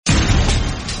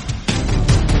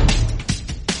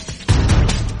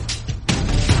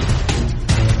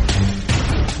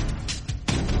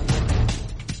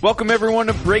Welcome everyone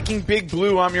to Breaking Big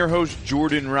Blue. I'm your host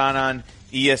Jordan Raanan,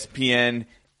 ESPN,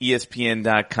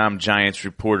 ESPN.com Giants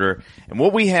reporter. And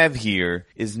what we have here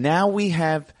is now we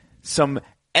have some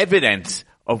evidence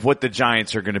of what the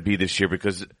Giants are going to be this year,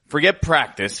 because forget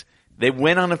practice. They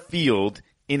went on a field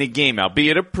in a game,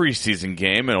 albeit a preseason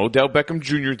game, and Odell Beckham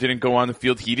Jr. didn't go on the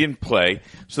field. He didn't play.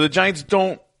 So the Giants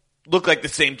don't look like the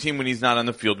same team when he's not on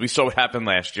the field. We saw what happened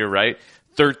last year, right?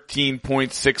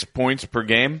 13.6 points per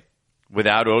game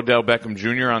without Odell Beckham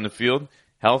Jr. on the field,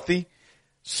 healthy.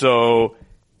 So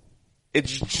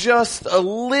it's just a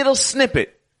little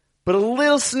snippet, but a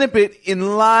little snippet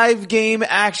in live game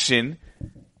action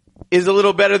is a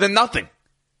little better than nothing.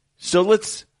 So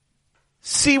let's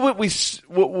see what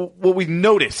we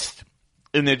noticed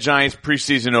in the Giants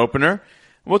preseason opener.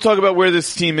 We'll talk about where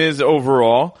this team is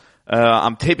overall.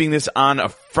 I'm taping this on a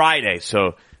Friday,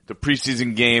 so the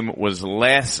preseason game was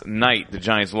last night. The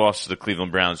Giants lost to the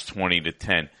Cleveland Browns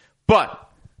 20-10.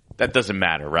 But that doesn't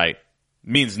matter, right? It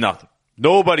means nothing.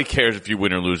 Nobody cares if you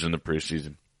win or lose in the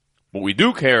preseason. What we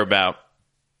do care about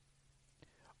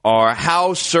are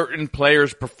how certain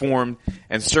players perform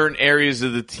and certain areas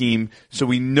of the team, so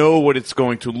we know what it's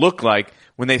going to look like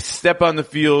when they step on the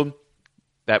field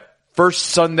that first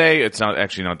Sunday. It's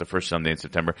not the first Sunday in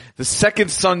September. The second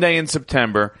Sunday in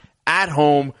September at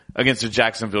home against the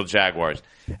Jacksonville Jaguars.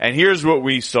 And here's what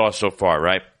we saw so far,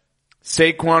 right?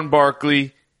 Saquon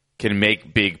Barkley can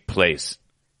make big plays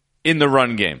in the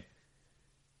run game.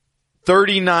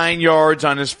 39 yards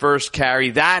on his first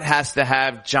carry. That has to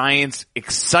have Giants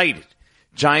excited.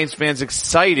 Giants fans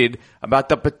excited about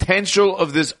the potential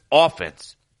of this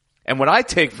offense. And what I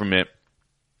take from it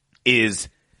is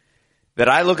that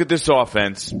I look at this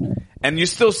offense, and you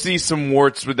still see some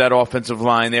warts with that offensive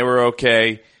line. They were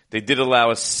okay. They did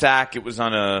allow a sack. It was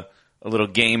on a little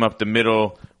game up the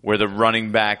middle where the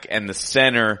running back and the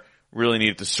center really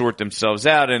needed to sort themselves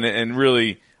out, and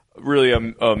really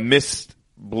a missed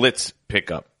blitz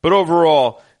pickup. But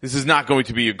overall, this is not going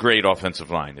to be a great offensive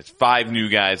line. It's 5 new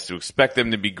guys. To expect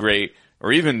them to be great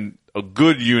or even a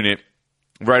good unit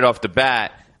right off the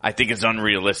bat, I think is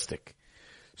unrealistic.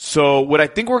 So what I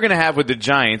think we're going to have with the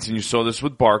Giants, and you saw this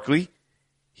with Barkley,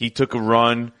 he took a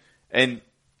run and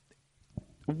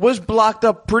was blocked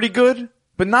up pretty good,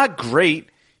 but not great.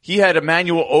 He had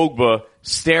Emmanuel Ogbah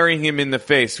staring him in the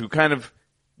face, who kind of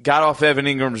got off Evan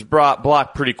Ingram's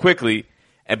block pretty quickly.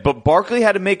 But Barkley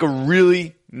had to make a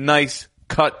really nice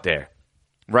cut there,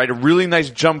 right? A really nice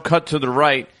jump cut to the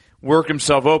right, work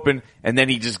himself open, and then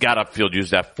he just got upfield,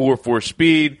 used that 4.4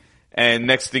 speed, and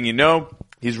next thing you know,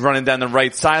 he's running down the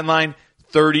right sideline,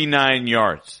 39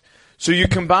 yards. So you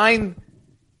combine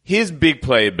his big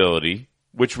play ability,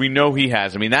 which we know he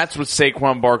has. I mean, that's what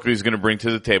Saquon Barkley is going to bring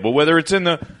to the table, whether it's in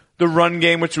the run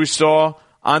game, which we saw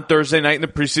on Thursday night in the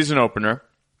preseason opener,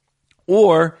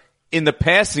 or in the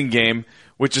passing game,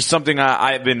 which is something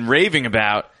I've been raving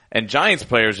about, and Giants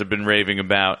players have been raving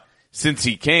about since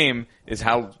he came, is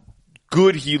how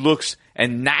good he looks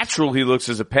and natural he looks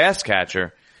as a pass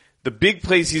catcher. The big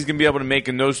plays he's going to be able to make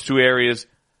in those two areas,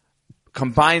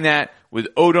 combine that with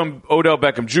Odell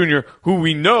Beckham Jr., who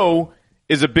we know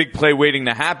is a big play waiting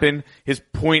to happen. His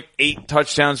 0.8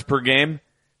 touchdowns per game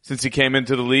since he came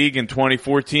into the league in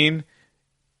 2014.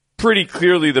 Pretty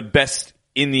clearly the best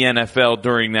in the NFL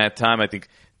during that time. I think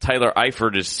Tyler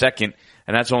Eifert is second,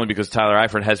 and that's only because Tyler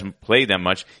Eifert hasn't played that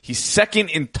much. He's second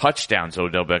in touchdowns,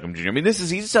 Odell Beckham Jr. I mean,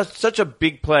 he's such a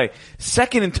big play.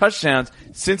 Second in touchdowns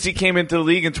since he came into the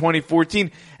league in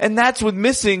 2014, and that's with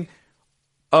missing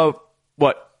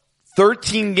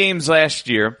 13 games last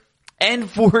year and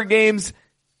 4 games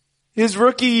his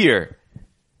rookie year.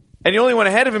 And the only one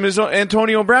ahead of him is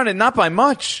Antonio Brown, and not by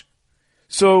much.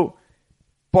 So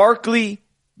Barkley,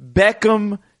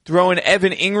 Beckham, throwing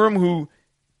Evan Ingram, who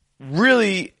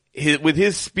really, with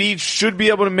his speed, should be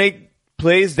able to make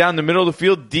plays down the middle of the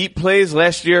field, deep plays.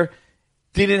 Last year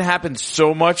didn't happen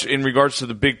so much in regards to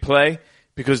the big play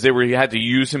because they had to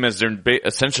use him as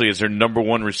essentially as their number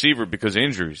one receiver because of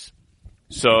injuries.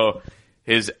 So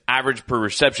his average per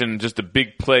reception and just the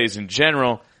big plays in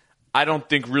general, I don't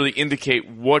think really indicate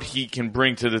what he can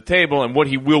bring to the table and what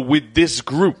he will with this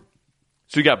group.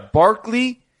 So you got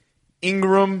Barkley,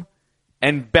 Ingram,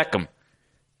 and Beckham.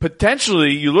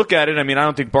 Potentially, you look at it, I mean, I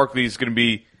don't think Barkley is going to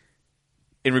be,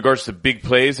 in regards to big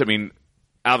plays, I mean,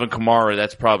 Alvin Kamara,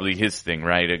 that's probably his thing,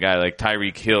 right? A guy like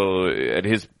Tyreek Hill at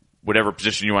his, whatever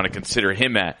position you want to consider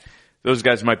him at. Those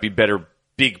guys might be better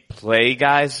big play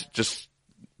guys. Just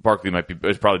Barkley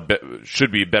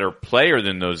should be a better player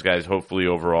than those guys, hopefully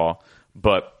overall.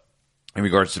 But in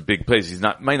regards to big plays,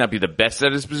 might not be the best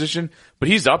at his position, but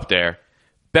he's up there.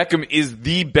 Beckham is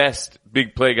the best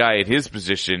big play guy at his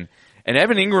position, and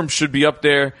Evan Ingram should be up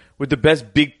there with the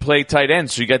best big play tight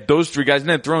end. So you got those three guys, and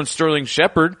then throw in Sterling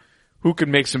Shepard, who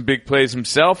can make some big plays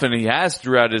himself, and he has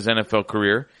throughout his NFL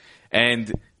career.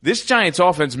 And this Giants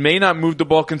offense may not move the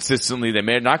ball consistently. They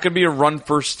may not going to be a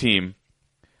run-first team,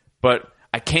 but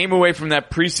I came away from that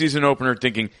preseason opener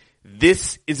thinking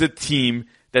this is a team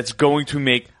that's going to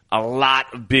make a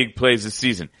lot of big plays this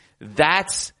season.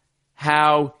 That's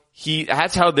how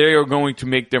they are going to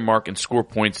make their mark and score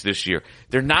points this year.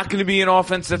 They're not going to be an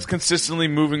offense that's consistently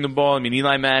moving the ball. I mean,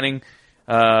 Eli Manning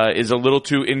is a little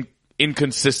too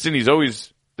inconsistent.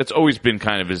 That's always been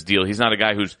kind of his deal. He's not a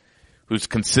guy who's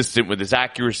consistent with his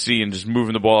accuracy and just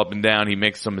moving the ball up and down. He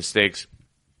makes some mistakes,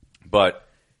 but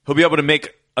he'll be able to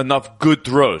make enough good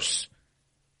throws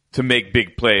to make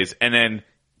big plays and then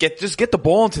get the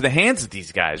ball into the hands of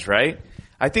these guys, right?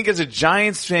 I think as a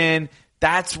Giants fan,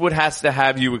 that's what has to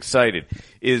have you excited,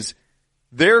 is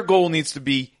their goal needs to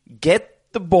be get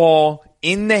the ball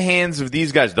in the hands of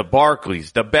these guys, the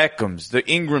Barkleys, the Beckhams, the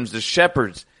Ingrams, the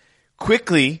Shepards,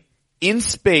 quickly in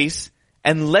space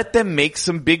and let them make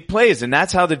some big plays. And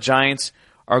that's how the Giants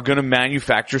are going to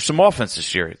manufacture some offense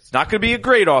this year. It's not going to be a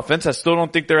great offense. I still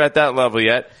don't think they're at that level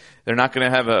yet. They're not going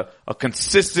to have a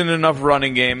consistent enough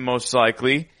running game, most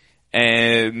likely.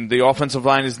 And the offensive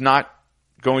line is not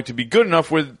going to be good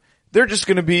enough where they're just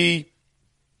going to be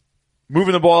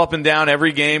moving the ball up and down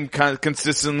every game kind of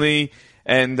consistently.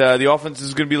 And the offense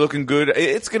is going to be looking good.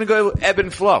 It's going to go ebb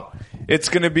and flow. It's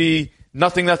going to be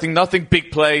nothing,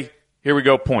 big play. Here we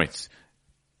go, points.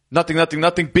 Nothing,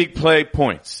 big play,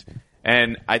 points.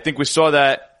 And I think we saw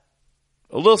that,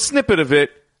 a little snippet of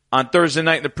it on Thursday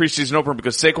night in the preseason opener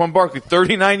because Saquon Barkley,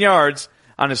 39 yards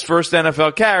on his first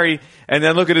NFL carry, and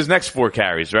then look at his next 4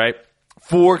 carries, right?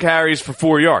 4 carries for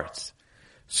 4 yards.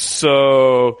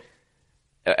 So,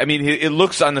 I mean, it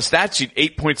looks on the stat sheet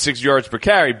 8.6 yards per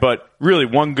carry, but really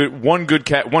one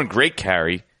great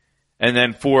carry, and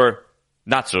then 4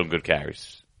 not so good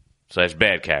carries /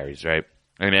 bad carries, right?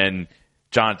 And then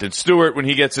Jonathan Stewart, when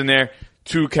he gets in there,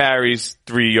 2 carries,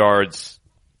 3 yards.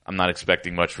 I'm not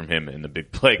expecting much from him in the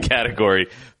big play category,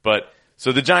 but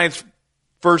so the Giants'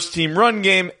 first team run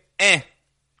game,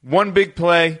 1 big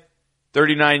play,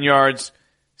 39 yards,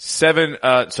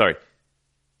 6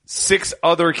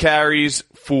 other carries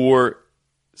for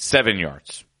 7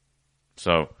 yards.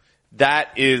 So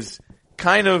that is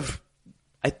kind of,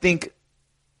 I think,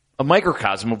 a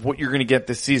microcosm of what you're going to get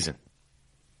this season.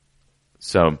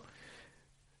 So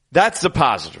that's the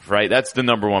positive, right? That's the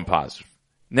number one positive.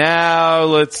 Now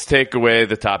let's take away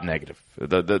the top negative.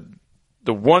 The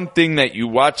one thing that you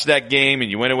watched that game and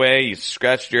you went away, you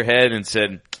scratched your head and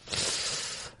said,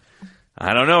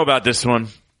 I don't know about this one.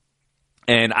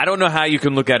 And I don't know how you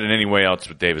can look at it any way else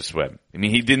with Davis Webb. I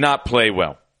mean, he did not play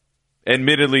well.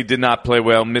 Admittedly did not play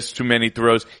well, missed too many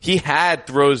throws. He had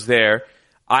throws there.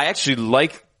 I actually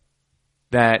like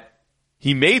that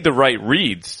he made the right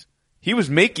reads. He was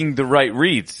making the right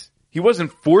reads. He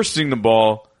wasn't forcing the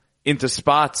ball into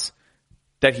spots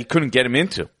that he couldn't get him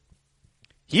into.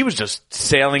 He was just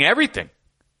sailing everything.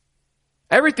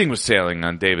 Everything was sailing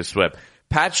on Davis Webb.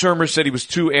 Pat Shurmur said he was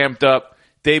too amped up.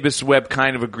 Davis Webb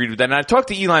kind of agreed with that. And I talked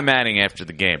to Eli Manning after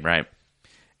the game, right?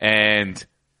 And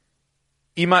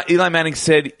Eli Manning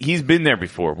said he's been there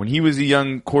before. When he was a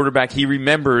young quarterback, he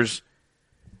remembers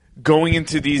going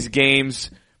into these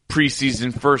games,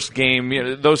 preseason, first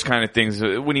game, those kind of things,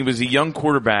 when he was a young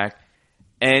quarterback,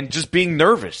 and just being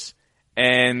nervous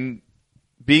and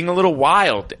being a little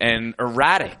wild and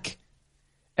erratic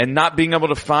and not being able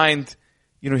to find,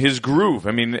 his groove.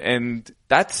 I mean, and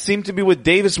that seemed to be what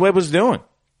Davis Webb was doing.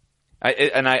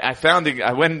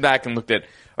 I went back and looked at,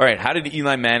 all right, how did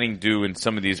Eli Manning do in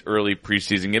some of these early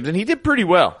preseason games? And he did pretty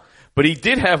well. But he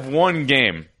did have one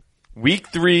game, week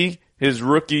 3, his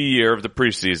rookie year of the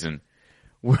preseason,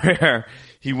 where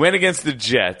he went against the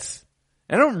Jets.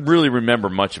 I don't really remember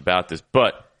much about this,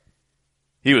 but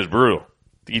he was brutal.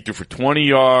 He threw for 20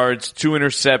 yards, 2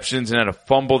 interceptions, and had a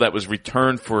fumble that was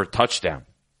returned for a touchdown.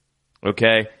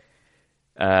 Okay?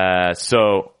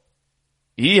 So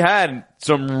he had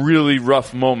some really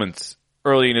rough moments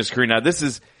early in his career. Now, this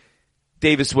is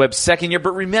Davis Webb's second year,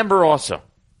 but remember also,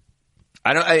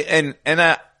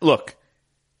 look,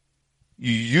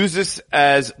 you use this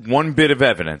as one bit of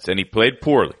evidence, and he played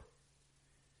poorly.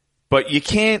 But you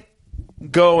can't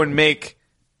go and make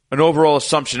an overall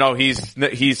assumption,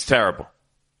 he's terrible.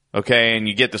 Okay? And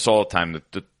you get this all the time.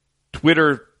 The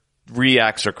Twitter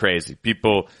reacts are crazy.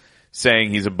 People saying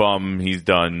he's a bum, he's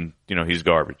done, he's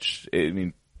garbage. I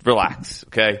mean, relax,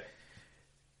 okay?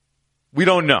 We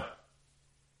don't know.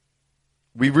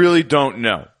 We really don't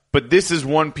know. But this is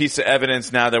one piece of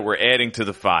evidence now that we're adding to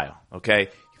the file, okay?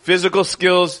 Physical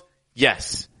skills,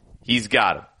 yes, he's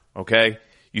got them, okay?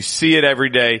 You see it every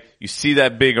day. You see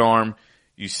that big arm.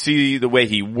 You see the way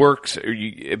he works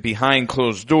behind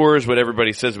closed doors, what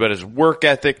everybody says about his work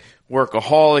ethic,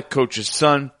 workaholic, coach's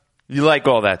son. You like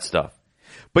all that stuff.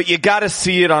 But you gotta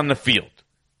see it on the field,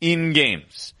 in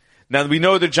games. Now, we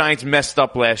know the Giants messed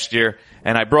up last year,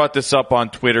 and I brought this up on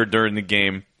Twitter during the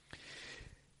game.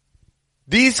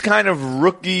 These kind of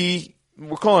rookie,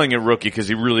 we're calling it rookie because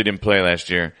he really didn't play last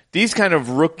year. These kind of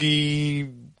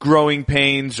rookie growing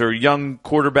pains or young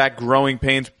quarterback growing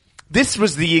pains, this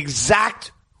was the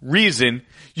exact reason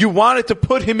you wanted to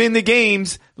put him in the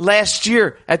games last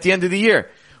year at the end of the year.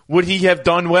 Would he have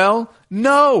done well?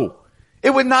 No.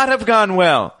 It would not have gone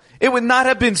well. It would not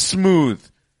have been smooth.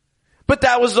 But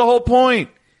that was the whole point.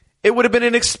 It would have been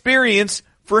an experience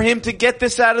for him to get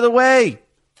this out of the way,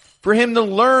 for him to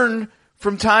learn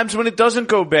from times when it doesn't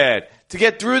go bad, to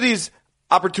get through these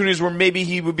opportunities where maybe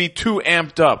he would be too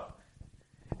amped up.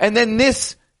 And then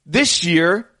this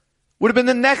year would have been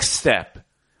the next step.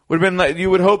 Would have been like, you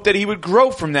would hope that he would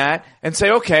grow from that and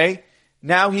say, okay,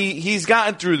 now he's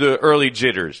gotten through the early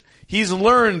jitters. He's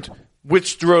learned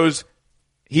which throws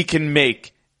he can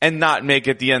make and not make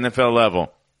at the NFL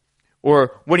level,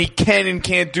 or what he can and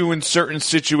can't do in certain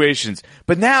situations.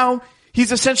 But now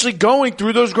he's essentially going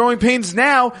through those growing pains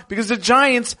now because the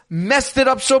Giants messed it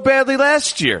up so badly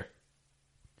last year.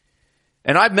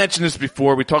 And I've mentioned this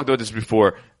before. We talked about this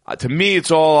before. To me,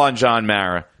 it's all on John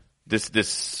Mara.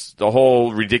 The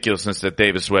whole ridiculousness that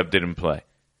Davis Webb didn't play.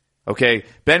 Okay,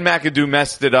 Ben McAdoo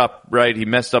messed it up, right? He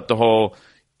messed up the whole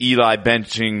Eli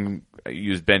benching. I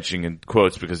use benching in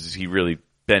quotes because he really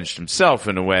benched himself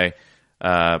in a way,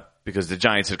 because the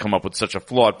Giants had come up with such a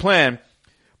flawed plan.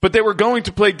 But they were going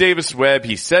to play Davis Webb.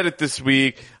 He said it this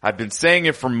week. I've been saying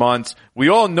it for months. We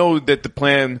all know that the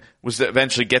plan was to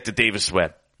eventually get to Davis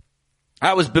Webb.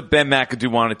 That was what Ben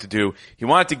McAdoo wanted to do. He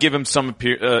wanted to give him some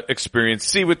experience,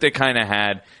 see what they kind of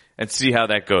had, and see how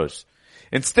that goes.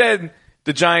 Instead,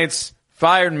 the Giants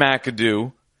fired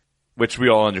McAdoo, which we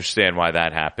all understand why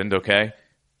that happened, okay?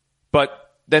 But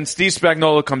then Steve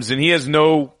Spagnuolo comes in. He has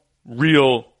no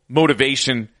real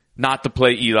motivation not to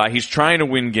play Eli. He's trying to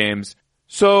win games.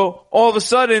 So all of a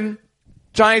sudden,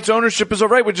 Giants ownership is all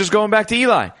right with just going back to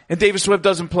Eli, and Davis Webb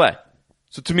doesn't play.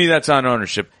 So to me, that's on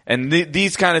ownership. And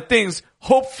these kind of things,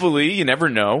 hopefully, you never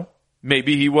know.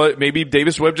 Maybe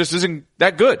Davis Webb just isn't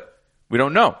that good. We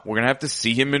don't know. We're going to have to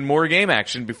see him in more game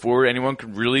action before anyone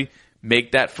could really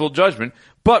make that full judgment.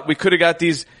 But we could have got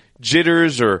these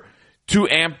jitters or too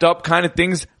amped up kind of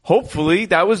things. Hopefully,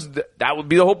 that would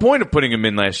be the whole point of putting him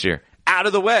in last year. Out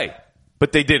of the way.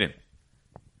 But they didn't.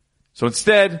 So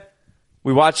instead,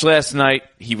 we watched last night.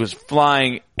 He was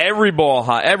flying every ball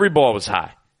high. Every ball was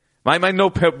high. My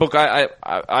notebook, I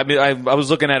was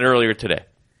looking at it earlier today.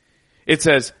 It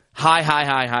says high, high,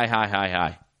 high, high, high, high,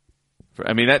 high.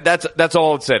 I mean, that's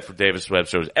all it said for Davis Webb.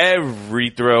 So every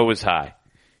throw was high.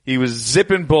 He was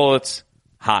zipping bullets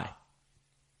high.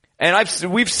 And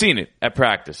we've seen it at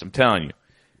practice, I'm telling you.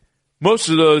 Most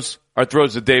of those are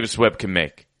throws that Davis Webb can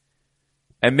make.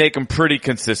 And make them pretty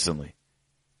consistently.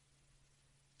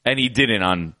 And he didn't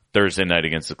on Thursday night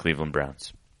against the Cleveland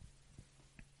Browns.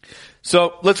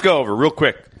 So let's go over real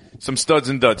quick some studs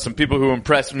and duds, some people who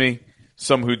impressed me,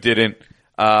 some who didn't.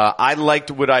 I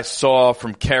liked what I saw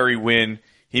from Kerry Wynn.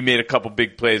 He made a couple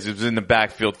big plays. He was in the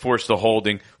backfield, forced a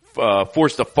holding,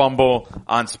 forced a fumble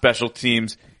on special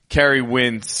teams. Kerry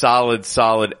Wynn, solid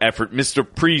effort. Mr.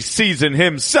 Preseason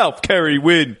himself, Kerry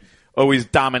Wynn, always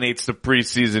dominates the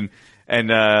preseason. And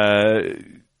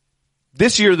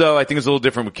this year, though, I think it's a little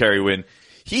different with Kerry Wynn.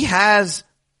 He has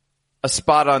a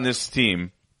spot on this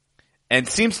team and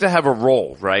seems to have a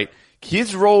role, right?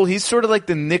 His role, he's sort of like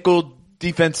the nickel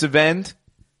defensive end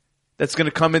that's going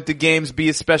to come into games, be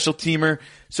a special teamer.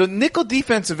 So nickel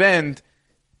defensive end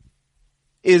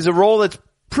is a role that's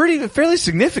fairly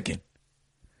significant.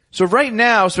 So right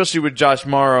now, especially with Josh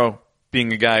Morrow being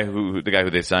the guy who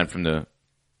they signed from the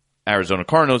Arizona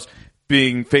Cardinals,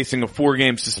 facing a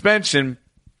 4-game suspension,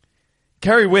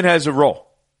 Kerry Wynn has a role,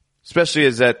 especially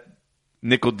as that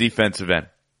nickel defensive end.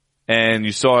 And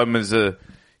you saw him as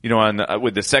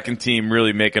with the second team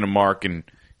really making a mark and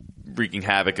wreaking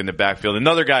havoc in the backfield.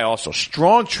 Another guy also,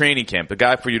 strong training camp, the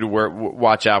guy for you to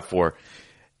watch out for,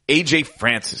 A.J.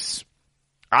 Francis.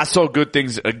 I saw good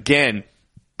things again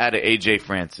out of A.J.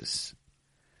 Francis.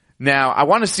 Now, I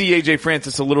want to see A.J.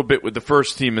 Francis a little bit with the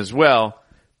first team as well,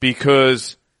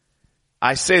 because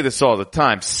I say this all the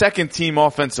time. Second team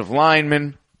offensive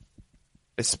lineman,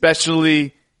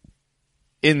 especially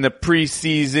in the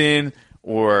preseason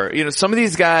or, some of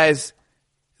these guys,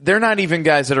 they're not even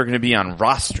guys that are going to be on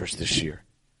rosters this year.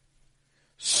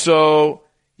 So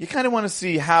you kind of want to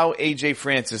see how A.J.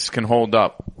 Francis can hold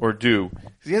up or do.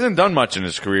 He hasn't done much in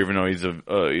his career, even though he's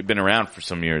been around for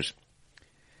some years.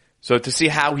 So to see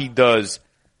how he does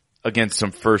against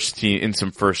some first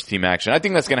team action, I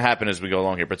think that's going to happen as we go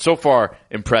along here. But so far,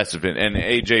 impressive. And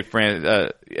A.J.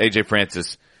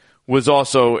 Francis was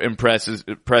also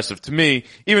impressive to me,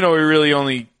 even though he really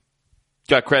only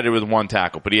got credit with one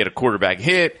tackle. But he had a quarterback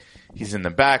hit. He's in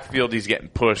the backfield. He's getting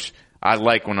pushed. I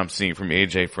like what I'm seeing from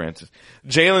A.J. Francis.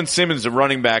 Jalen Simmons, the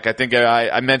running back, I think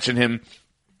I mentioned him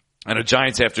on a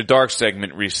Giants After Dark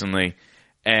segment recently,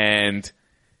 and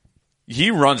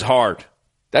he runs hard.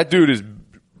 That dude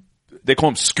they call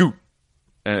him Scoot.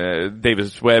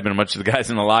 Davis Webb and a bunch of the guys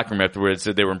in the locker room afterwards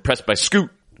said they were impressed by Scoot.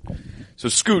 So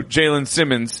Scoot, Jalen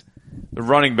Simmons, the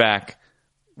running back,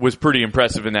 was pretty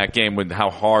impressive in that game with how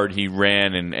hard he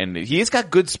ran, and he's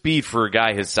got good speed for a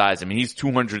guy his size. I mean, he's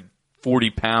 240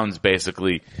 pounds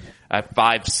basically at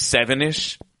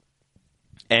 5'7"-ish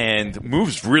and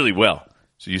moves really well.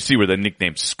 So you see where the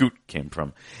nickname Scoot came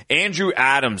from. Andrew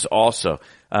Adams also.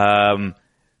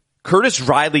 Curtis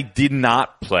Riley did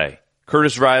not play.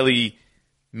 Curtis Riley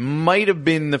might have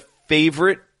been the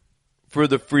favorite for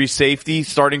the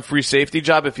starting free safety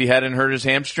job if he hadn't hurt his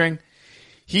hamstring.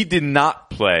 He did not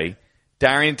play.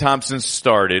 Darian Thompson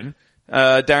started.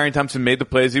 Darian Thompson made the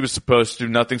plays he was supposed to.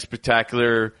 Nothing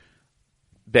spectacular,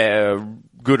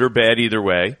 good or bad either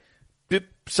way. Bit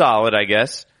solid, I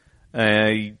guess.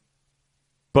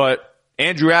 But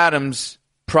Andrew Adams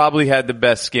probably had the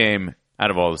best game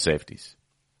out of all the safeties.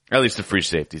 At least the free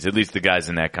safeties, at least the guys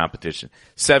in that competition.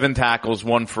 7 tackles,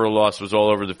 1 for a loss, was all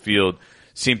over the field.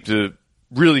 Seemed to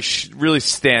really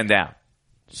stand out.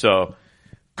 So,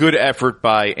 good effort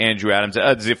by Andrew Adams.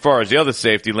 As far as the other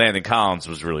safety, Landon Collins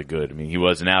was really good. I mean, he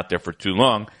wasn't out there for too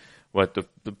long.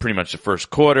 Pretty much the first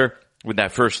quarter with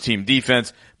that first team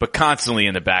defense, but constantly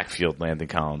in the backfield, Landon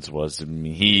Collins was. I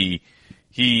mean,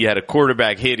 he had a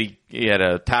quarterback hit. He had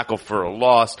a tackle for a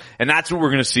loss. And that's what we're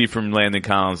going to see from Landon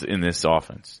Collins in this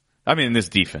offense. In this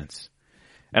defense.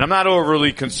 And I'm not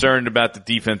overly concerned about the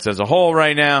defense as a whole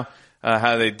right now,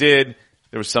 how they did.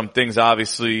 There were some things,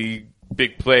 obviously,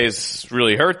 big plays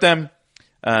really hurt them.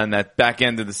 And that back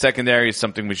end of the secondary is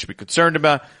something we should be concerned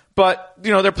about. But,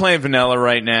 they're playing vanilla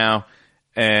right now.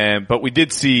 But we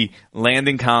did see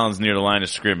Landon Collins near the line of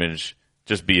scrimmage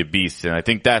just be a beast. And I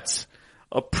think that's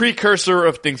a precursor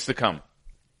of things to come.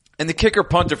 And the kicker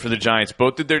punter for the Giants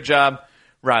both did their job.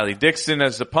 Riley Dixon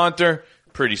as the punter,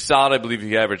 pretty solid. I believe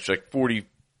he averaged like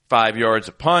 45 yards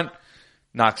a punt,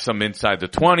 knocked some inside the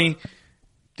 20,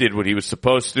 did what he was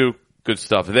supposed to. Good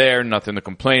stuff there, nothing to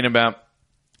complain about.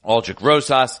 Aldrich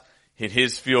Rosas hit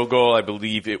his field goal. I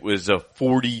believe it was a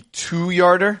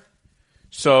 42-yarder.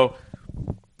 So,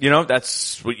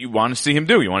 that's what you want to see him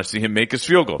do. You want to see him make his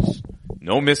field goals.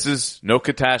 No misses, no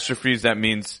catastrophes. That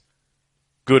means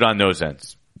good on those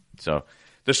ends. So,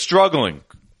 the struggling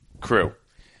crew.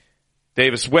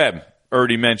 Davis Webb,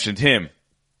 already mentioned him.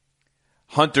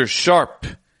 Hunter Sharp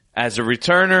as a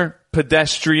returner,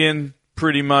 pedestrian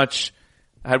pretty much.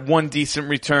 Had one decent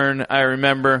return, I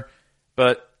remember,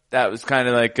 but that was kind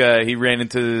of like he ran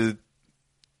into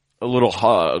a little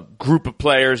group of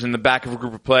players in the back of a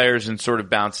group of players and sort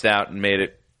of bounced out and made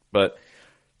it. But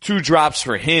 2 drops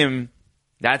for him,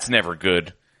 that's never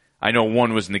good. I know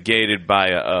one was negated by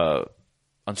a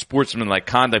unsportsmanlike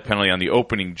conduct penalty on the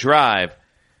opening drive,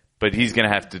 but he's going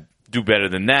to have to do better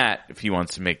than that if he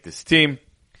wants to make this team.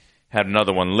 Had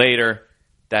another one later.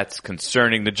 That's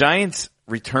concerning. The Giants'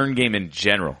 return game in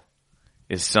general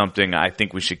is something I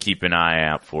think we should keep an eye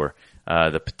out for.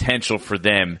 The potential for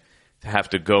them to have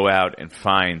to go out and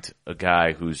find a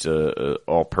guy who's a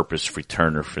all-purpose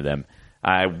returner for them.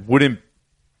 I wouldn't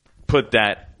put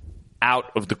that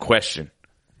out of the question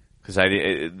because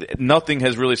nothing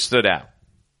has really stood out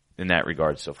in that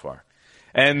regard so far.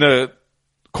 And the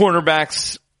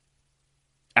cornerbacks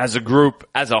as a group,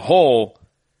 as a whole,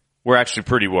 were actually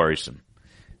pretty worrisome.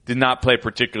 Did not play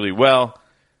particularly well.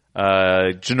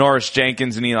 Janoris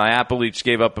Jenkins and Eli Apple each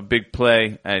gave up a big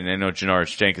play. And I know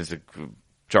Janoris Jenkins,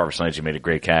 Jarvis Landry made a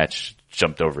great catch,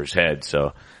 jumped over his head,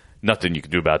 so nothing you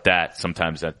can do about that.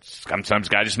 Sometimes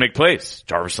guys just make plays.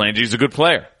 Jarvis Landry is a good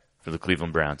player for the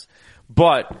Cleveland Browns.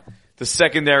 But the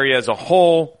secondary as a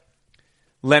whole,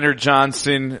 Leonard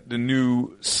Johnson, the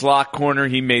new slot corner,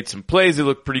 he made some plays. He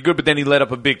looked pretty good, but then he let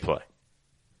up a big play.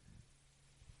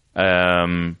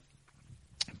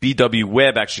 B.W.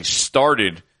 Webb actually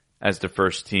started as the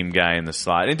first team guy in the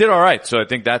slot and did all right. So I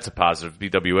think that's a positive.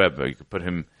 B.W. Webb, you could put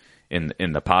him in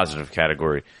the positive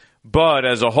category. But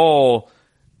as a whole,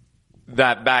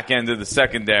 that back end of the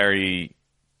secondary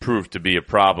proved to be a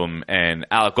problem. And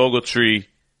Alec Ogletree,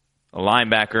 a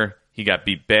linebacker, he got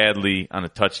beat badly on a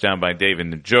touchdown by David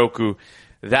Njoku.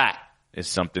 That is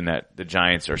something that the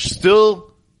Giants are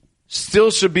still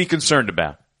should be concerned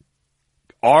about.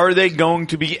 Are they going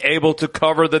to be able to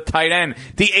cover the tight end?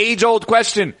 The age-old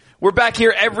question. We're back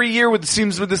here every year with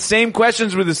the same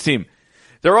questions with this team.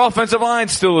 Their offensive line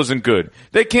still isn't good.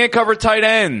 They can't cover tight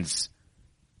ends.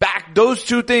 Back those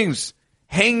two things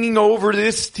hanging over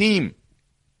this team.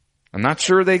 I'm not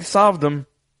sure they solved them.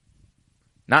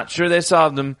 Not sure they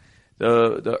solved them.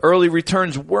 The early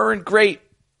returns weren't great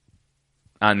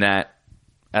on that,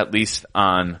 at least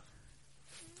on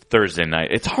Thursday night.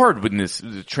 It's hard with this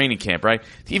training camp, right?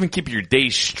 To even keep your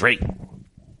days straight.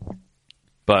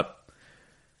 But,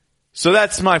 so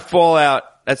that's my fallout.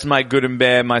 That's my good and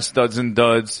bad, my studs and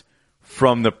duds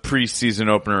from the preseason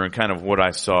opener and kind of what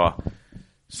I saw.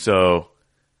 So,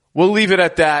 we'll leave it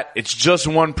at that. It's just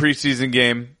one preseason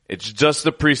game. It's just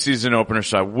the preseason opener,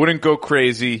 so I wouldn't go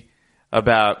crazy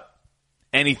about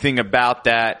anything about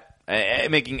that,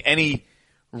 making any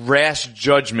rash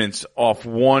judgments off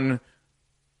one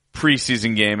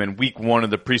preseason game and week one of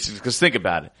the preseason. Because think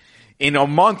about it. In a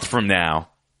month from now,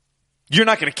 you're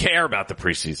not going to care about the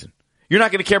preseason. You're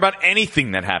not going to care about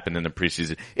anything that happened in the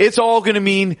preseason. It's all going to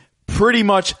mean pretty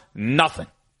much nothing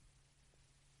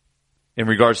in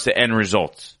regards to end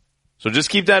results. So just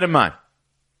keep that in mind.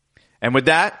 And with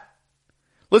that,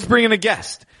 let's bring in a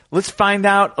guest. Let's find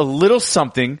out a little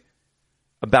something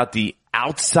about the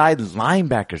outside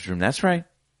linebackers room. That's right.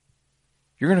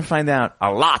 You're going to find out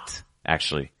a lot,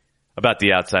 actually, about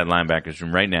the outside linebackers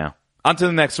room right now. On to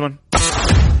the next one.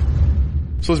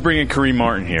 So let's bring in Kareem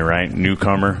Martin here, right?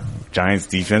 Newcomer, Giants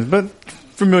defense, but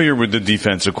familiar with the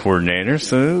defensive coordinator.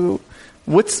 So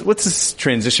what's this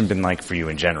transition been like for you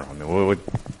in general? I mean,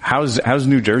 how's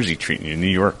New Jersey treating you, New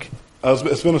York?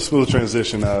 It's been a smooth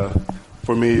transition.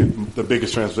 For me, the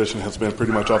biggest transition has been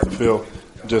pretty much off the field.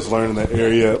 Just learning the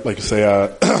area. Like you say,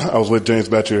 I was with James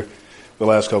Bettcher the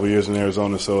last couple of years in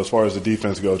Arizona. So as far as the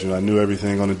defense goes, I knew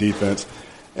everything on the defense.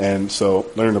 And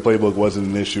so learning the playbook wasn't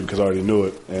an issue because I already knew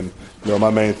it. And,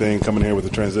 my main thing coming here with the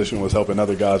transition was helping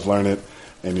other guys learn it.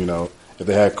 And, if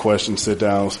they had questions, sit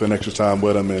down, spend extra time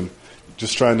with them, and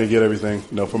just trying to get everything,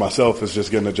 for myself is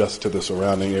just getting adjusted to the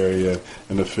surrounding area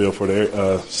and the feel for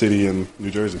the city in New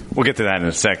Jersey. We'll get to that in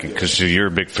a second because you're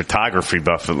a big photography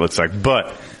buff, it looks like.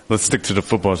 But let's stick to the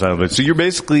football side of it. So you're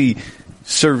basically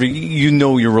serving,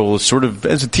 your role is sort of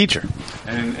as a teacher.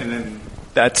 And then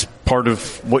that's part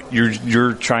of what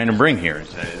you're trying to bring here.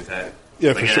 Is that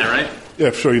yeah, for sure. Right? Yeah,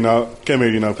 for sure. Came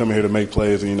here to make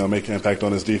plays and make an impact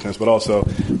on this defense, but also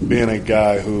being a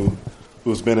guy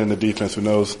who's been in the defense, who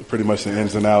knows pretty much the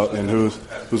ins and out, and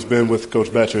who's been with Coach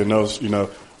Bettcher and knows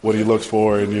what he looks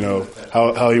for and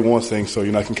how he wants things. So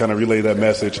I can kind of relay that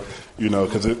message,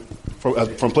 because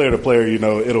from player to player,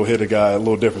 it'll hit a guy a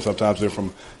little different sometimes than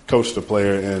from coach to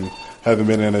player. And having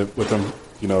been in it with him,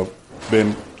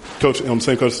 been coach on the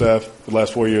same coach staff the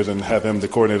last 4 years and have him the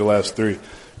coordinator the last 3.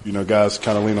 Guys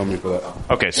kind of lean on me for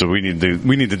that. Okay, so we need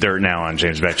the dirt now on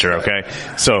James Bettcher. Okay,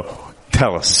 so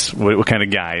tell us what kind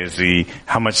of guy is he?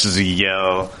 How much does he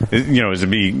yell? Is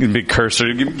he a big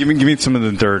cursor? Give me some of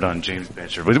the dirt on James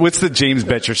Bettcher. What's the James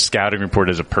Bettcher scouting report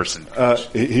as a person?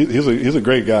 He's a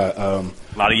great guy. A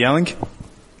lot of yelling.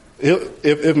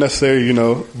 If necessary,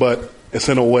 but it's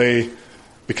in a way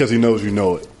because he knows you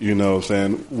know it. You know what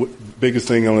I'm saying? Biggest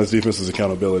thing on his defense is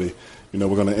accountability. We're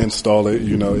going to install it.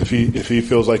 If he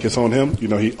feels like it's on him,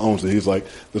 he owns it. He's like,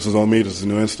 this is on me. This is a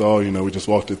new install. We just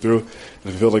walked it through.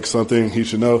 If he feels like something he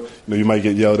should know, you might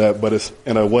get yelled at, but it's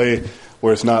in a way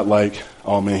where it's not like,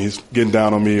 oh man, he's getting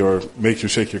down on me or makes you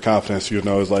shake your confidence.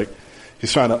 It's like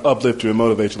he's trying to uplift you and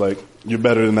motivate you. Like, you're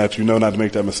better than that. Not to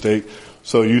make that mistake.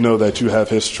 So that you have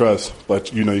his trust,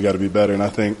 but you got to be better. And I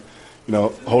think,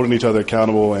 holding each other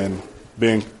accountable and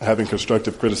having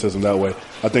constructive criticism that way,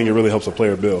 I think it really helps a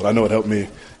player build. I know it helped me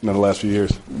the last few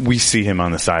years. We see him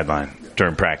on the sideline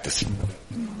during practice.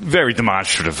 Very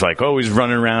demonstrative, like always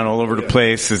running around all over the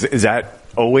place. Is that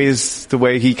always the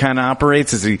way he kind of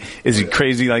operates? Is he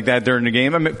crazy like that during the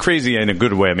game? I mean, crazy in a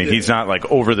good way. I mean, he's not like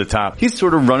over the top. He's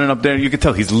sort of running up there. You can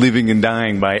tell he's living and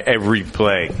dying by every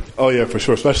play. Oh yeah, for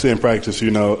sure. Especially in practice,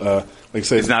 like I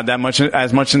say, it's not that much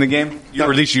as much in the game,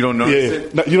 or at least you don't notice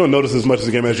it. No, you don't notice as much in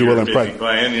the game as you will in practice.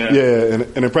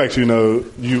 And in practice, you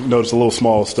notice a little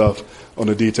small stuff on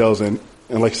the details, and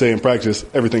like I say, in practice,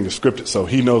 everything is scripted, so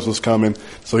he knows what's coming,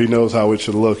 so he knows how it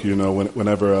should look.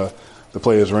 Whenever the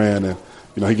play is ran, and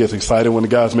he gets excited when the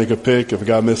guys make a pick. If a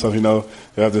guy misses something,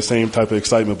 they have the same type of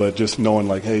excitement, but just knowing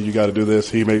like, hey, you got to do this.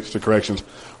 He makes the corrections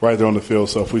right there on the field.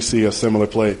 So if we see a similar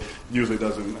play, usually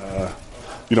doesn't,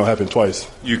 happen twice.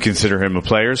 You consider him a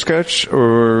player's coach,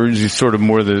 or is he sort of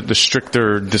more the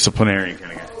stricter disciplinarian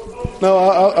kind of guy? No,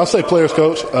 I'll say players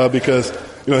coach, because,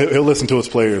 he'll listen to his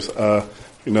players.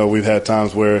 We've had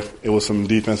times where it was some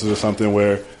defenses or something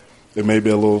where it may be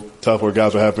a little tough, where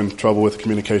guys are having trouble with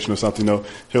communication or something.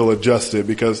 He'll adjust it,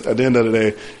 because at the end of the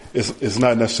day, it's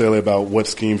not necessarily about what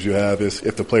schemes you have. It's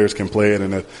if the players can play it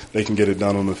and if they can get it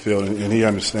done on the field, and he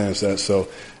understands that. So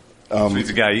he's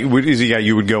a guy. Is he a guy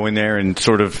you would go in there and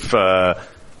sort of,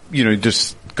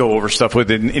 just go over stuff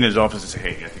with in his office and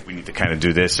say, hey, I think we need to kind of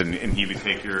do this, and he would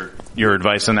take your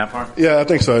advice on that part? Yeah, I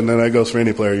think so. And then that goes for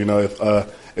any player.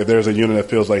 If there's a unit that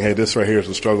feels like, hey, this right here is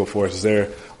a struggle for us, is there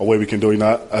a way we can do it?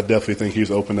 I definitely think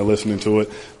he's open to listening to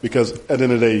it, because at the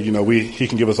end of the day, he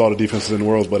can give us all the defenses in the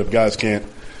world, but if guys can't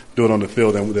do it on the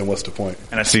field, then what's the point?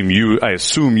 And I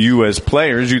assume you as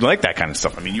players, you like that kind of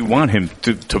stuff. I mean, you want him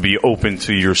to be open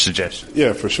to your suggestions.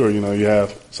 Yeah, for sure. You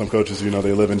have some coaches, they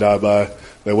live and die by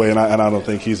that way, and I don't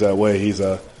think he's that way. He's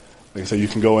like I said, you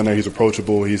can go in there, he's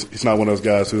approachable. He's not one of those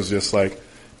guys who's just like,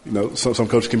 some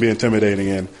coaches can be intimidating,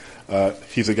 and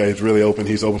he's a guy who's really open.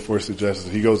 He's open for his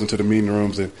suggestions. He goes into the meeting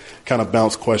rooms and kind of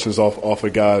bounce questions off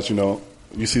of guys,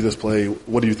 you see this play,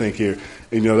 what do you think here?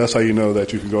 And, that's how you know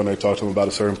that you can go in there and talk to him about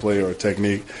a certain play or a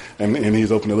technique, and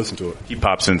he's open to listen to it. He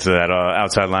pops into that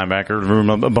outside linebacker room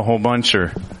a whole bunch,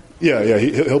 or? Yeah,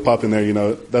 he'll pop in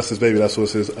there, that's his baby. That's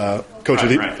what's his coach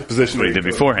right. position. What he did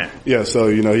beforehand. Yeah, so,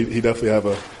 he definitely have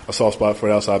a soft spot for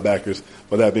the outside backers.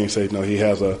 But that being said,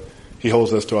 he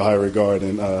holds us to a high regard,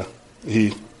 and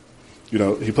he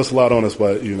puts a lot on us,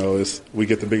 but, we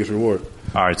get the biggest reward.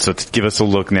 All right, so give us a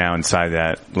look now inside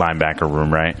that linebacker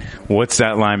room, right? What's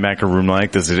that linebacker room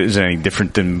like? Is it any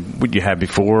different than what you had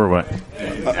before, or what?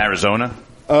 Arizona?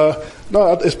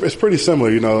 No, it's pretty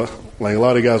similar, Like a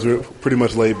lot of guys, we're pretty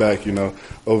much laid back,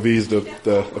 OV's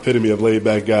the epitome of laid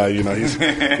back guy, he's,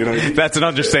 That's an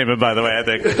understatement, by the way, I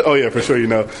think. Oh yeah, for sure,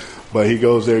 But he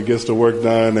goes there, gets the work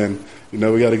done, and, we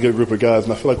got a good group of guys,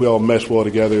 and I feel like we all mesh well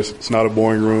together. It's not a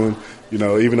boring room.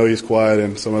 Even though he's quiet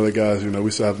and some other guys,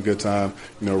 we still have a good time.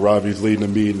 Robbie's leading the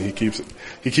meeting. He keeps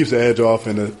the edge off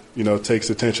and, takes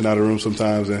the tension out of the room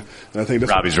sometimes. And I think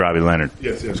that's Robbie's Robbie Leonard.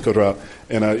 Yes, Coach Rob.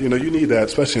 And, you need that,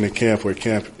 especially in a camp where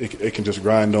it can just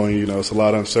grind on you. It's a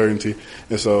lot of uncertainty.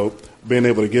 And so being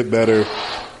able to get better,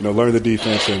 learn the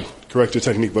defense and correct your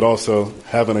technique, but also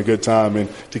having a good time and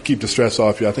to keep the stress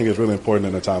off you, I think is really important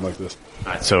in a time like this.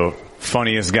 All right, so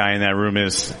funniest guy in that room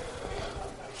is?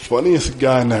 Funniest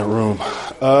guy in that room.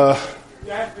 I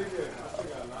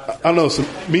don't know. So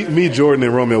me, Jordan,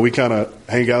 and Romeo, we kind of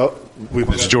hang out.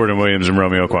 It's Jordan Williams and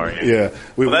Romeo Okwara. Yeah.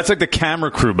 Well, that's like the camera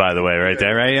crew, by the way, right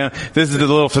there, right? Yeah. This is the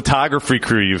little photography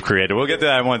crew you've created. We'll get to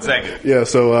that in 1 second. Yeah.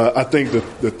 So I think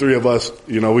the three of us,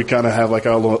 we kind of have like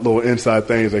our little inside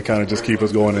things that kind of just keep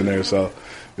us going in there. So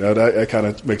that kind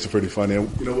of makes it pretty funny.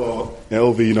 And,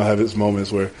 OV, have his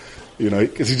moments where.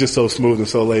 Because he's just so smooth and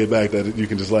so laid back that you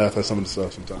can just laugh at some of the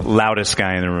stuff sometimes. Loudest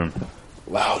guy in the room?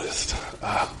 Loudest.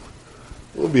 What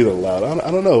would be the loud?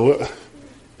 I don't know.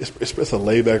 It's a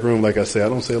laid back room, like I say. I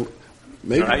don't say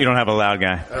maybe. You don't have a loud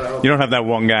guy. You don't have that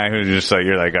one guy who's just like,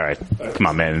 you're like, all right, come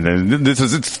on, man.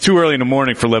 It's too early in the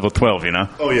morning for level 12,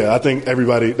 Oh, yeah. I think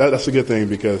everybody, that's a good thing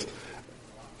because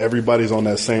everybody's on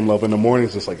that same level. In the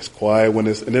mornings, it's like it's quiet. And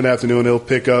then in the afternoon, it'll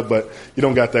pick up, but you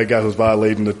don't got that guy who's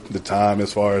violating the time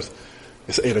as far as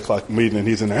it's 8 o'clock meeting and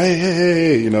he's in there,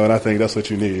 hey, and I think that's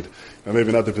what you need.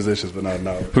 Maybe not the positions, but not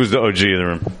now. Who's the OG of the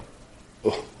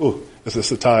room?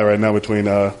 It's a tie right now between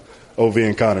OV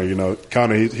and Connor.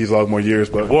 Connor, he's a lot more years,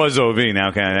 but was OV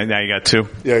now you got two.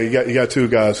 Yeah, you got two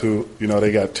guys who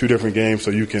they got two different games,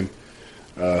 so you can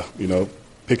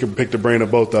pick the brain of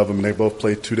both of them, and they both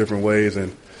play two different ways,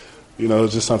 and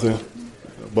it's just something.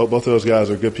 Both of those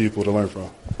guys are good people to learn from.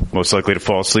 Most likely to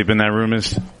fall asleep in that room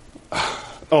is.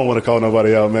 I don't want to call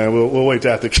nobody out, man. We'll wait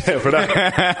till after camp for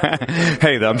that.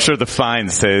 Hey, I'm sure the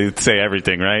fines say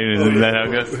everything, right? Isn't that how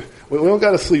it goes? We don't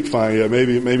got a sleep fine yet.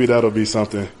 Maybe that'll be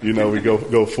something, we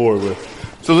go forward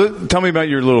with. So tell me about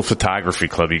your little photography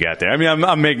club you got there. I mean,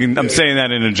 I'm saying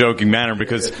that in a joking manner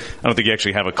because I don't think you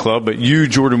actually have a club, but you,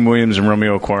 Jordan Williams, and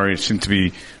Romeo Okwara seem to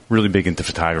be really big into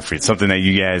photography. It's something that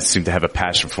you guys seem to have a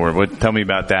passion for. Tell me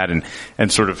about that and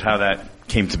sort of how that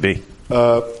came to be.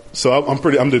 So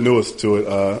I'm the newest to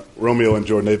it. Romeo and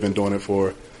Jordan, they've been doing it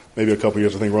for maybe a couple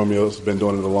years. I think Romeo's been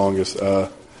doing it the longest.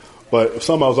 But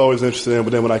something I was always interested in,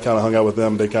 but then when I kind of hung out with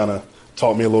them, they kind of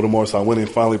taught me a little more. So I went and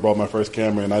finally brought my first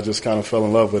camera, and I just kind of fell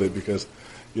in love with it because,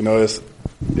 You know, it's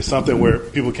something where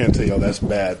people can't tell you, oh, that's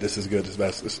bad, this is good, this is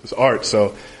bad. It's art,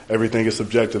 so everything is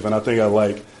subjective. And I think I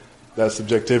like that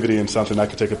subjectivity in something. I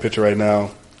can take a picture right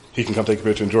now, he can come take a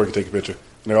picture, and Jordan can take a picture.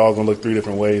 And they're all going to look 3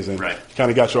 different ways. And right. You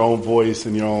kind of got your own voice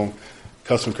and your own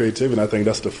custom creativity. And I think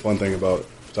that's the fun thing about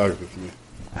photography for me.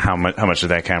 How much did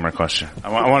that camera cost you?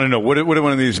 I want to know what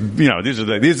one of these, you know,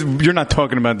 these you're not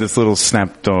talking about this little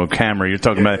Snapdog camera. You're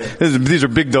talking about, these are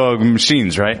big dog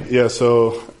machines, right? Yeah,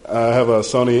 so I have a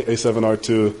Sony A7R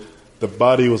II. The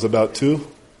body was about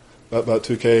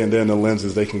 $2K, and then the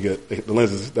lenses,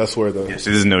 that's where the... Yes,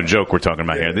 this is no joke we're talking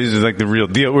about here. This is like the real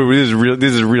deal.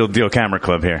 This is a real deal camera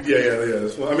club here. Yeah.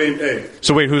 Well, I mean, hey.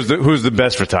 So wait, who's the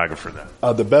best photographer then?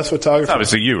 The best photographer? It's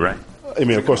obviously you, right? I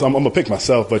mean, of course, I'm going to pick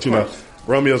myself, but you know,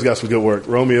 Romeo's got some good work.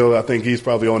 Romeo, I think he's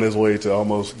probably on his way to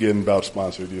almost getting Vouch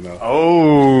sponsored, you know.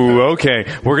 Oh,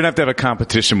 okay. We're going to have a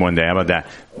competition one day. How about that?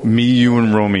 Me, you,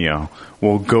 and Romeo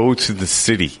will go to the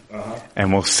city,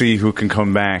 and we'll see who can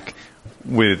come back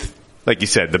with, like you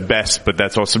said, the best, but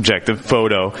that's all subjective,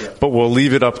 photo. Yeah. But we'll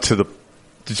leave it up to the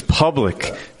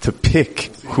public to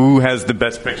pick who has the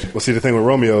best picture. Well, see, the thing with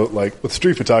Romeo, like with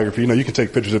street photography, you know, you can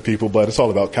take pictures of people, but it's all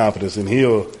about confidence, and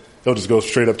he'll just go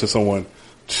straight up to someone.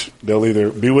 They'll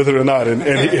either be with it or not, and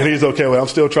he's okay with it. I'm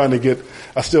still trying to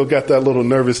I still got that little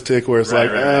nervous tick where it's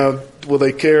right. Will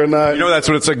they care or not? You know, that's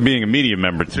what it's like being a media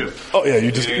member too. Oh yeah, you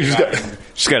just got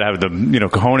to have the, you know,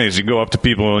 cojones. You go up to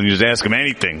people and you just ask them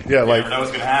anything. Yeah, like, that was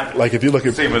going to happen. Like if you look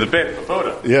at, same with a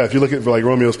photo. Yeah, if you look at like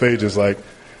Romeo's pages, like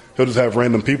he'll just have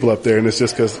random people up there, and it's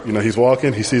just because, you know, he's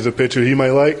walking, he sees a picture he might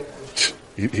like,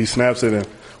 he snaps it, and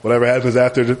whatever happens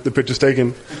after the picture's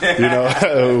taken, you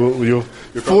know.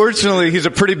 Fortunately, he's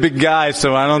a pretty big guy,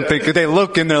 so I don't think they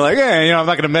look and they're like, hey, you know, I'm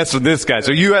not going to mess with this guy.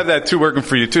 So you have that too working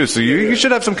for you too. So you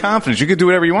should have some confidence. You can do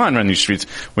whatever you want around these streets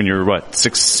when you're what,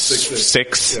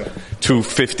 6'6",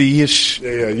 250-ish.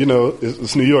 Yeah. You know,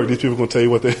 it's New York. These people going to tell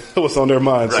you what's on their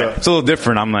mind. Right. So. It's a little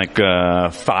different. I'm like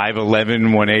 5'11",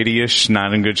 180-ish,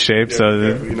 not in good shape. So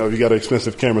you know, if you got an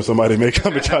expensive camera, somebody may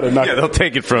come and try to knock. Yeah, they'll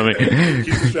take it from me. Keep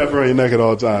the strap around your neck at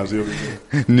all times.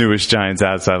 Newest Giants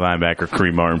outside linebacker,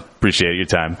 Kareem Martin. Appreciate your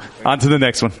time. On to the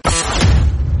next one.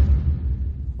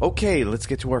 Okay, let's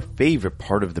get to our favorite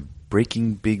part of the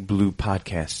Breaking Big Blue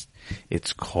podcast.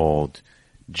 It's called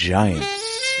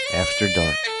Giants After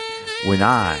Dark, when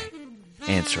I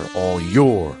answer all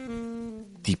your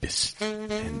deepest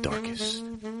and darkest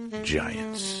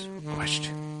Giants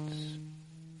questions.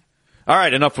 All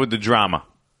right, enough with the drama.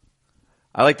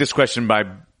 I like this question by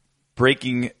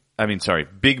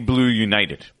Big Blue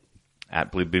United,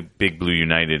 at Big Blue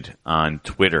United on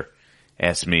Twitter,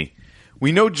 asked me,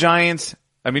 we know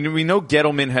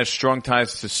Gettleman has strong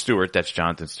ties to Stewart, that's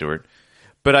Jonathan Stewart,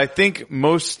 but I think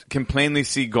most can plainly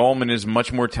see Gallman is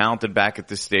much more talented back at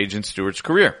this stage in Stewart's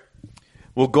career.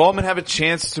 Will Gallman have a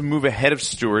chance to move ahead of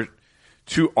Stewart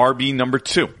to RB number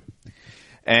 2?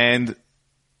 And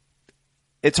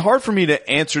it's hard for me to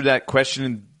answer that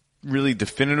question really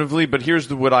definitively, but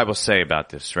here's what I will say about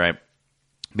this, right?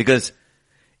 Because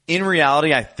in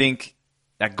reality, I think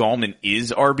that Gallman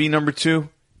is RB number 2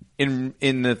 in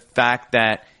the fact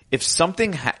that if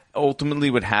something ultimately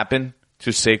would happen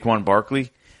to Saquon Barkley,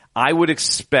 I would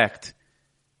expect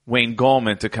Wayne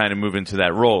Gallman to kind of move into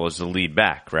that role as the lead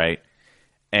back, right?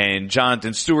 And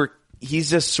Jonathan Stewart, he's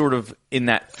just sort of in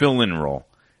that fill-in role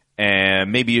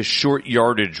and maybe a short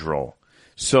yardage role.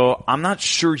 So I'm not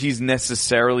sure he's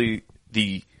necessarily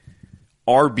the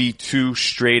RB2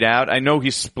 straight out. I know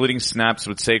he's splitting snaps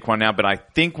with Saquon now, but I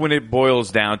think when it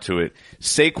boils down to it,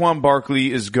 Saquon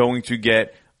Barkley is going to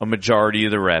get a majority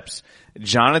of the reps.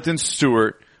 Jonathan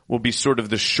Stewart will be sort of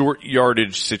the short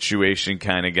yardage situation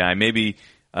kind of guy, maybe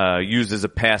used as a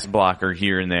pass blocker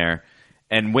here and there.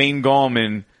 And Wayne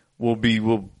Gallman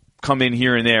will come in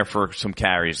here and there for some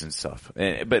carries and stuff.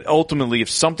 But ultimately, if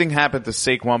something happened to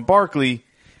Saquon Barkley,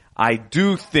 I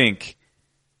do think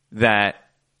that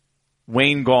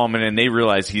Wayne Gallman, and they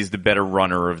realize he's the better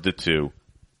runner of the two,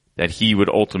 that he would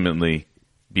ultimately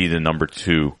be the number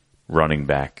 2 running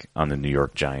back on the New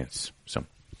York Giants. So,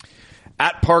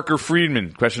 at Parker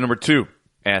Friedman, question number 2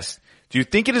 asked, do you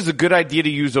think it is a good idea to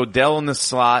use Odell in the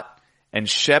slot and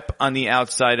Shep on the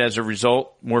outside as a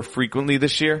result more frequently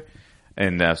this year?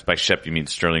 And by Shep, you mean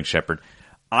Sterling Shepard.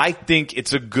 I think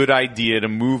it's a good idea to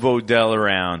move Odell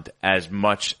around as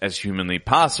much as humanly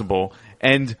possible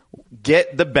and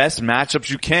get the best matchups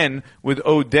you can with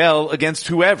Odell against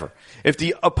whoever. If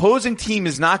the opposing team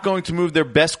is not going to move their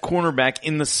best cornerback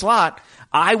in the slot,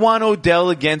 I want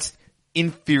Odell against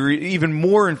even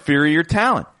more inferior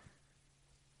talent.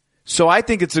 So I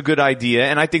think it's a good idea,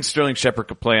 and I think Sterling Shepard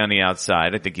could play on the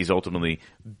outside. I think he's ultimately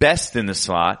best in the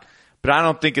slot. but I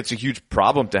don't think it's a huge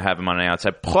problem to have him on the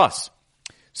outside. Plus,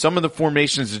 some of the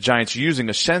formations the Giants are using,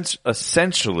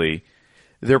 essentially,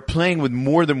 they're playing with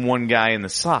more than one guy in the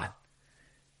slot.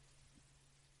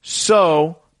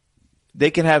 So, they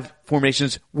can have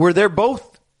formations where they're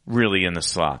both really in the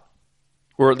slot,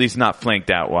 or at least not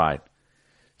flanked out wide.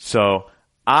 So,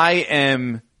 I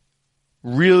am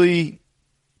really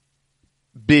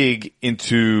big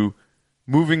into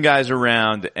moving guys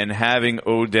around and having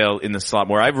Odell in the slot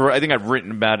more. I think I've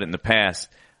written about it in the past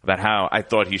about how I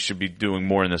thought he should be doing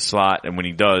more in the slot, and when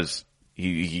he does,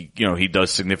 he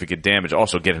does significant damage.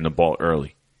 Also, getting the ball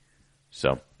early.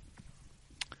 So,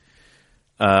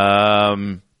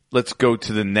 let's go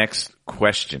to the next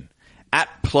question. At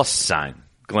 +,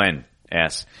 Glenn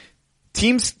asks,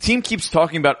 team keeps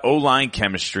talking about O-line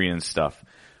chemistry and stuff.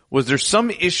 Was there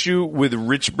some issue with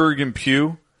Richburg and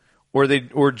Pugh,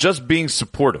 or just being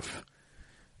supportive?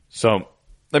 So,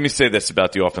 let me say this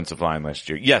about the offensive line last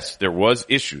year. Yes, there was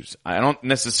issues. I don't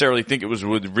necessarily think it was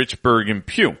with Richburg and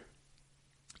Pugh.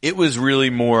 It was really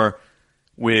more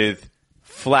with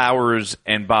Flowers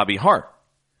and Bobby Hart.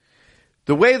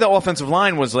 The way the offensive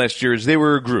line was last year is they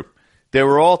were a group. They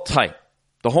were all tight.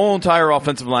 The whole entire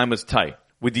offensive line was tight.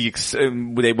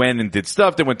 They went and did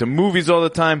stuff. They went to movies all the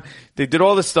time. They did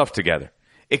all this stuff together,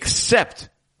 except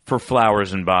for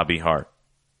Flowers and Bobby Hart.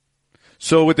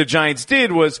 So what the Giants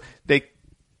did was they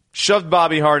shoved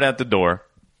Bobby Hart out the door.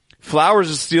 Flowers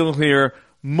is still here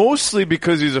mostly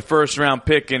because he's a first-round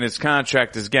pick and his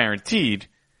contract is guaranteed.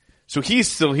 So he's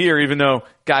still here even though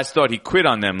guys thought he quit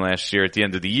on them last year at the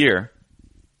end of the year.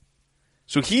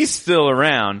 So he's still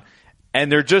around,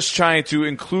 and they're just trying to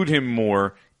include him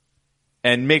more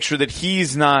and make sure that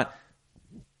he's not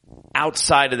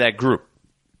outside of that group,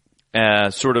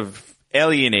 sort of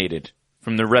alienated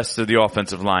from the rest of the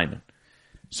offensive linemen.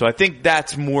 So I think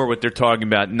that's more what they're talking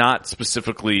about, not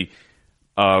specifically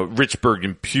Richburg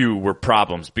and Pugh were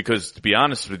problems, because to be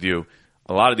honest with you,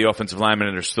 a lot of the offensive linemen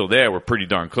that are still there were pretty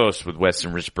darn close with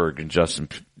Weston Richburg and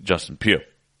Justin Pugh.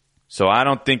 So I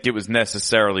don't think it was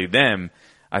necessarily them.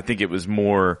 I think it was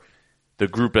more the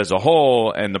group as a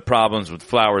whole and the problems with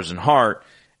Flowers and Hart,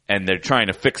 and they're trying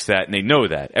to fix that, and they know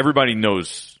that. Everybody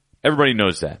knows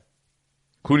that.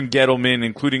 Including Gettleman,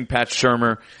 including Pat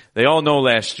Shurmur. They all know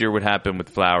last year what happened with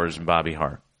Flowers and Bobby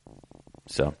Hart.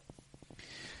 So,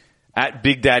 at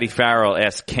Big Daddy Farrell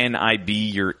asks, can I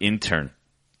be your intern?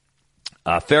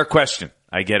 Fair question.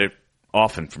 I get it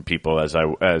often from people as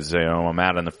I'm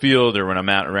out on the field or when I'm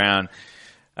out around.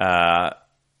 I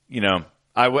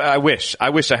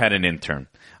wish I had an intern.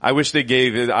 I wish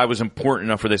I was important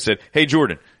enough where they said, hey,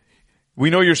 Jordan,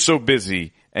 we know you're so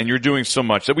busy and you're doing so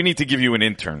much that we need to give you an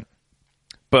intern.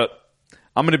 But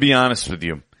I'm going to be honest with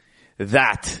you.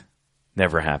 That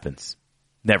never happens.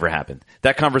 Never happened.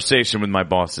 That conversation with my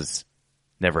bosses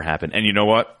never happened. And you know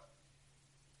what?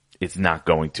 It's not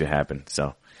going to happen.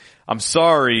 So I'm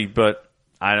sorry, but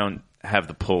I don't have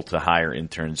the pull to hire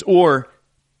interns or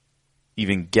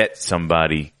even get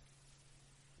somebody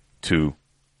to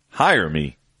hire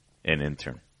me an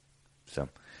intern. So,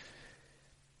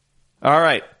 all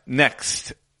right.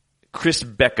 Next, Chris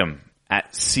Beckham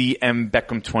at CM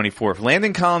Beckham 24. If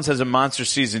Landon Collins has a monster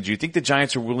season, do you think the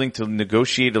Giants are willing to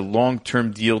negotiate a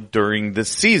long-term deal during the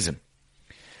season?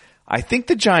 I think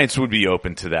the Giants would be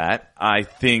open to that. I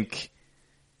think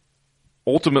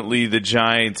ultimately the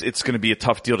Giants, it's going to be a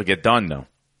tough deal to get done, though.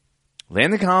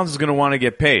 Landon Collins is going to want to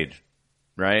get paid,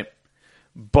 right?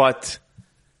 But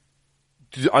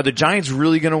are the Giants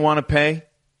really going to want to pay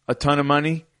a ton of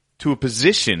money to a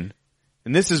position?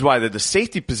 And this is why the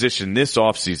safety position this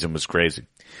offseason was crazy.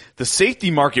 The safety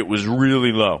market was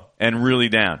really low and really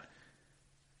down.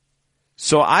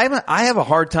 So I have a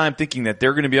hard time thinking that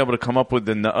they're going to be able to come up with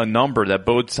a number that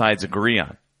both sides agree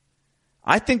on.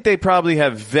 I think they probably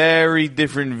have very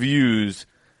different views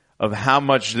of how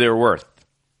much they're worth.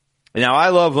 Now, I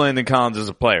love Landon Collins as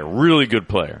a player, really good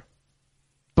player.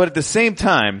 But at the same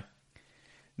time,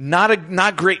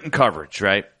 not great in coverage,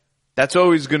 right? That's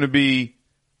always going to be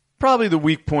probably the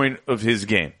weak point of his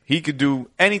game. He could do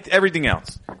everything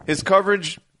else. His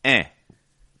coverage,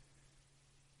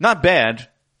 not bad,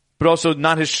 but also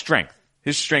not his strength.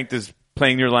 His strength is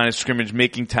playing near line of scrimmage,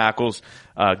 making tackles,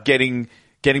 getting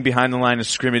behind the line of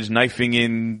scrimmage, knifing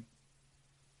in,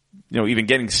 even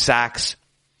getting sacks.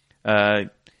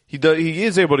 He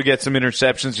is able to get some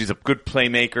interceptions. He's a good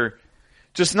playmaker.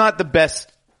 Just not the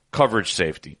best coverage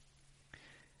safety.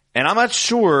 And I'm not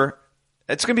sure,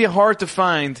 it's going to be hard to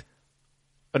find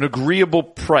an agreeable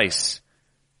price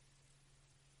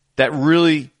that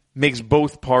really makes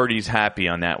both parties happy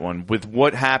on that one with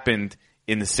what happened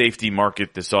in the safety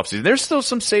market this offseason. There's still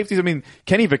some safeties. I mean,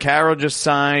 Kenny Vaccaro just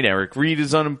signed. Eric Reed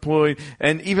is unemployed.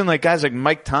 And even like guys like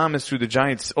Mike Thomas, who the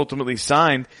Giants ultimately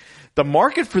signed, the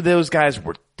market for those guys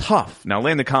were tough. Now,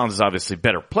 Landon Collins is obviously a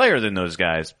better player than those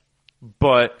guys,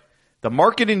 but the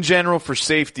market in general for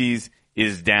safeties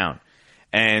is down.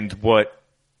 And what,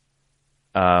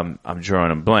 I'm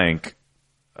drawing a blank,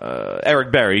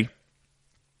 Eric Berry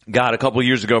got a couple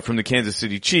years ago from the Kansas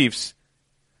City Chiefs,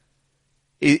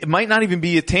 it might not even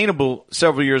be attainable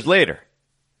several years later.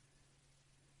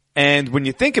 And when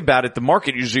you think about it, the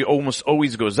market usually almost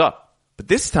always goes up. But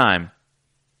this time,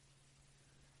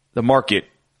 the market,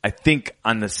 I think,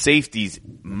 on the safeties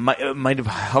might have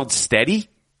held steady,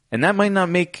 and that might not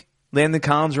make Landon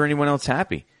Collins or anyone else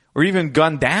happy, or even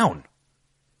gone down,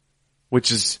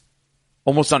 which is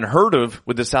almost unheard of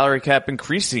with the salary cap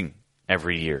increasing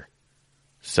every year.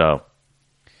 So,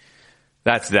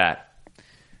 that's that.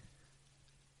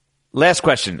 Last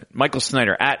question. Michael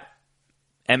Snyder at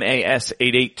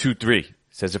MAS8823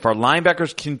 says, if our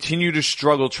linebackers continue to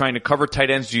struggle trying to cover tight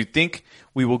ends, do you think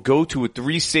we will go to a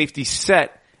 3-safety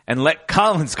set and let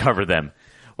Collins cover them?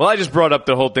 Well, I just brought up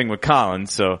the whole thing with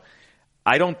Collins, so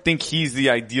I don't think he's the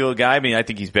ideal guy. I mean, I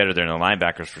think he's better than the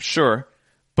linebackers for sure.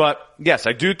 But yes,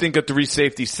 I do think a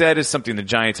 3-safety set is something the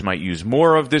Giants might use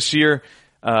more of this year.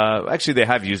 Actually, they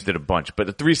have used it a bunch, but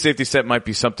the 3-safety set might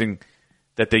be something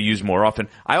that they use more often.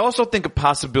 I also think a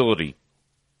possibility,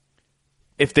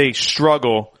 if they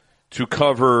struggle to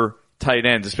cover tight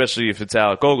ends, especially if it's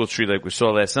Alec Ogletree like we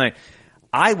saw last night.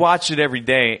 I watch it every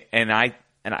day, and I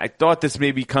thought this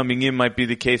maybe coming in might be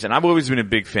the case, and I've always been a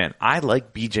big fan. I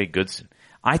like B.J. Goodson.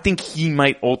 I think he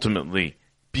might ultimately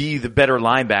be the better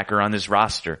linebacker on this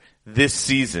roster this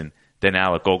season than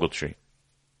Alec Ogletree.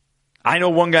 I know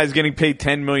one guy's getting paid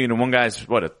 $10 million, and one guy's,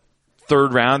 a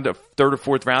third or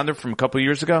fourth rounder from a couple of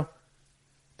years ago? I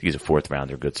think he's a fourth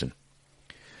rounder, Goodson.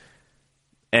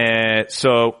 And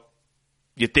so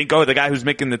you think, the guy who's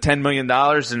making the $10 million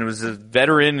and was a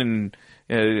veteran and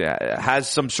has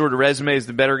some sort of resume is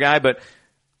the better guy, but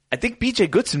I think B.J.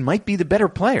 Goodson might be the better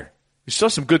player. We saw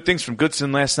some good things from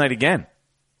Goodson last night again.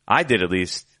 I did, at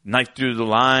least. Knifed through the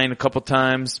line a couple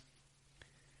times.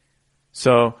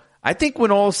 So I think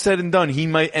when all is said and done, he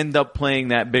might end up playing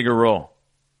that bigger role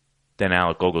than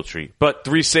Alec Ogletree. But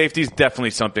 3 safeties,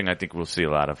 definitely something I think we'll see a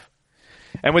lot of.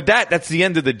 And with that, that's the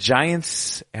end of the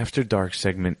Giants After Dark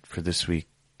segment for this week.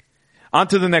 On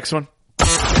to the next one.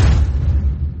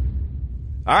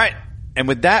 All right. And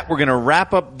with that, we're going to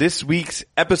wrap up this week's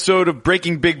episode of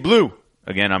Breaking Big Blue.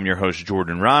 Again, I'm your host,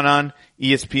 Jordan Raanan,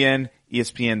 ESPN,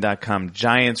 ESPN.com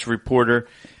Giants reporter.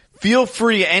 Feel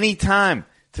free anytime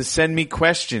to send me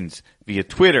questions via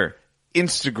Twitter,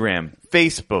 Instagram,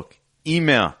 Facebook,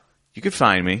 email. You can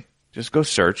find me. Just go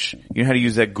search. You know how to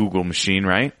use that Google machine,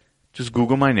 right? Just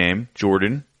Google my name,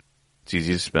 Jordan. It's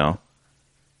easy to spell.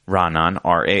 Raanan,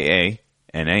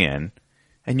 R-A-A-N-A-N.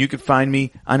 And you can find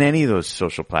me on any of those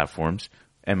social platforms.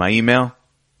 And my email,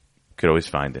 you could always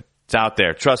find it. It's out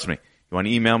there. Trust me. You want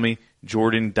to email me?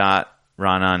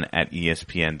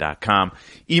 jordan.raanan@espn.com.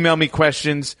 Email me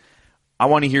questions. I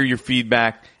want to hear your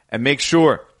feedback. And make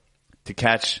sure to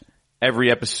catch every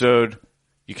episode.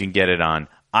 You can get it on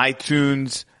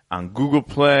iTunes, on Google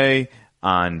Play,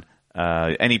 on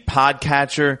any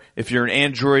podcatcher if you're an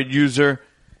Android user.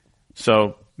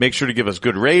 So make sure to give us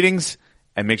good ratings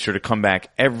and make sure to come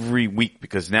back every week,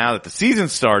 because now that the season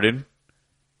started,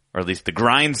 or at least the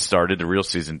grind started, the real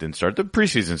season didn't start, the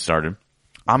preseason started,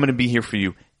 I'm going to be here for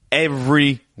you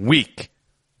every week.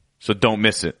 So don't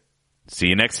miss it. See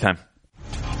you next time.